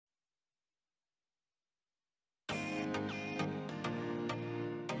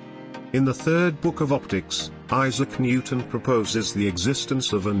In the third book of Optics, Isaac Newton proposes the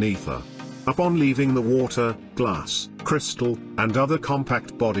existence of an ether. Upon leaving the water, glass, crystal, and other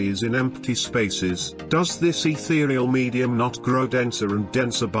compact bodies in empty spaces, does this ethereal medium not grow denser and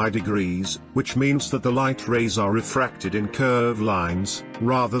denser by degrees, which means that the light rays are refracted in curved lines,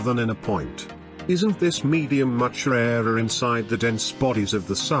 rather than in a point? Isn't this medium much rarer inside the dense bodies of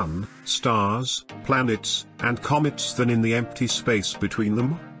the Sun, stars, planets, and comets than in the empty space between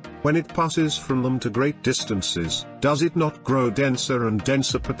them? When it passes from them to great distances, does it not grow denser and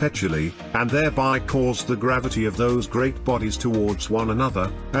denser perpetually, and thereby cause the gravity of those great bodies towards one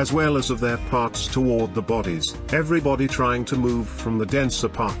another, as well as of their parts toward the bodies, every body trying to move from the denser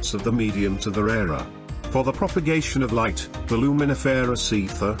parts of the medium to the rarer? For the propagation of light, the luminiferous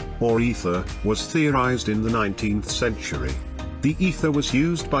ether, or ether, was theorized in the 19th century. The ether was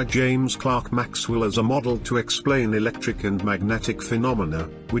used by James Clerk Maxwell as a model to explain electric and magnetic phenomena,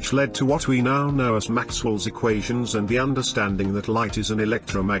 which led to what we now know as Maxwell's equations and the understanding that light is an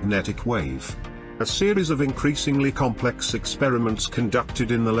electromagnetic wave. A series of increasingly complex experiments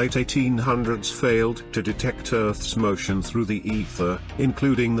conducted in the late 1800s failed to detect Earth's motion through the ether,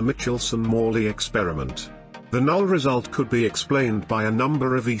 including the Michelson-Morley experiment. The null result could be explained by a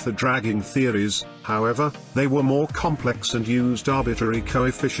number of ether dragging theories, however, they were more complex and used arbitrary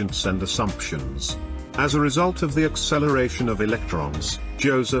coefficients and assumptions. As a result of the acceleration of electrons,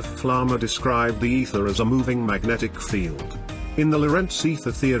 Joseph Flammer described the ether as a moving magnetic field. In the Lorentz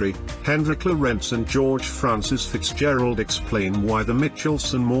ether theory, Hendrik Lorentz and George Francis Fitzgerald explain why the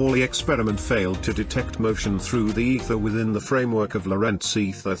Michelson-Morley experiment failed to detect motion through the ether within the framework of Lorentz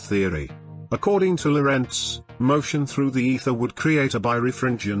ether theory. According to Lorentz, motion through the ether would create a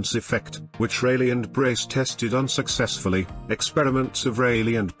birefringence effect, which Rayleigh and Brace tested unsuccessfully, experiments of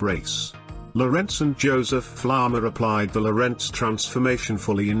Rayleigh and Brace. Lorentz and Joseph Flammer applied the Lorentz transformation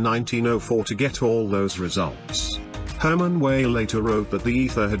fully in 1904 to get all those results. Hermann Weyl later wrote that the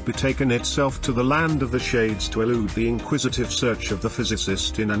ether had betaken itself to the land of the shades to elude the inquisitive search of the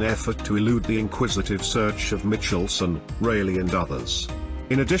physicist in an effort to elude the inquisitive search of Michelson, Rayleigh and others.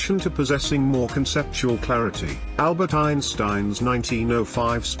 In addition to possessing more conceptual clarity, Albert Einstein's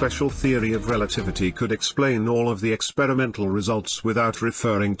 1905 special theory of relativity could explain all of the experimental results without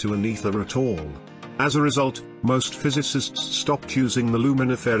referring to an ether at all. As a result, most physicists stopped using the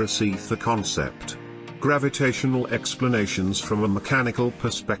luminiferous ether concept. Gravitational explanations from a mechanical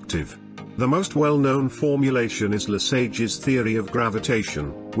perspective. The most well-known formulation is Lesage's theory of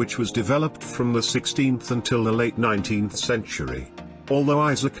gravitation, which was developed from the 16th until the late 19th century. Although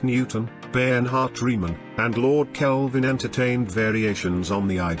Isaac Newton, Bernhard Riemann, and Lord Kelvin entertained variations on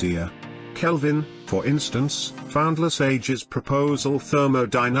the idea. Kelvin, for instance, found Lesage's proposal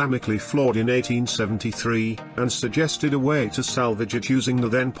thermodynamically flawed in 1873, and suggested a way to salvage it using the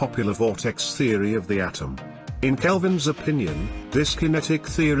then popular vortex theory of the atom. In Kelvin's opinion, this kinetic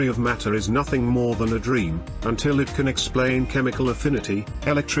theory of matter is nothing more than a dream, until it can explain chemical affinity,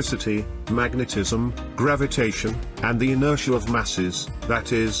 electricity, magnetism, gravitation, and the inertia of masses,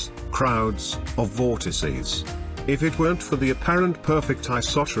 that is, crowds of vortices. If it weren't for the apparent perfect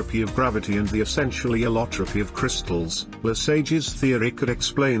isotropy of gravity and the essential allotropy of crystals, Lesage's theory could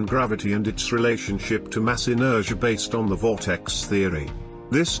explain gravity and its relationship to mass inertia based on the vortex theory.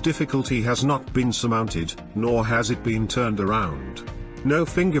 This difficulty has not been surmounted, nor has it been turned around. No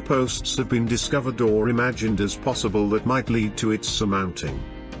fingerposts have been discovered or imagined as possible that might lead to its surmounting.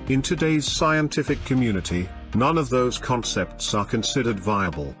 In today's scientific community, none of those concepts are considered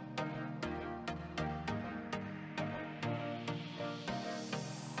viable.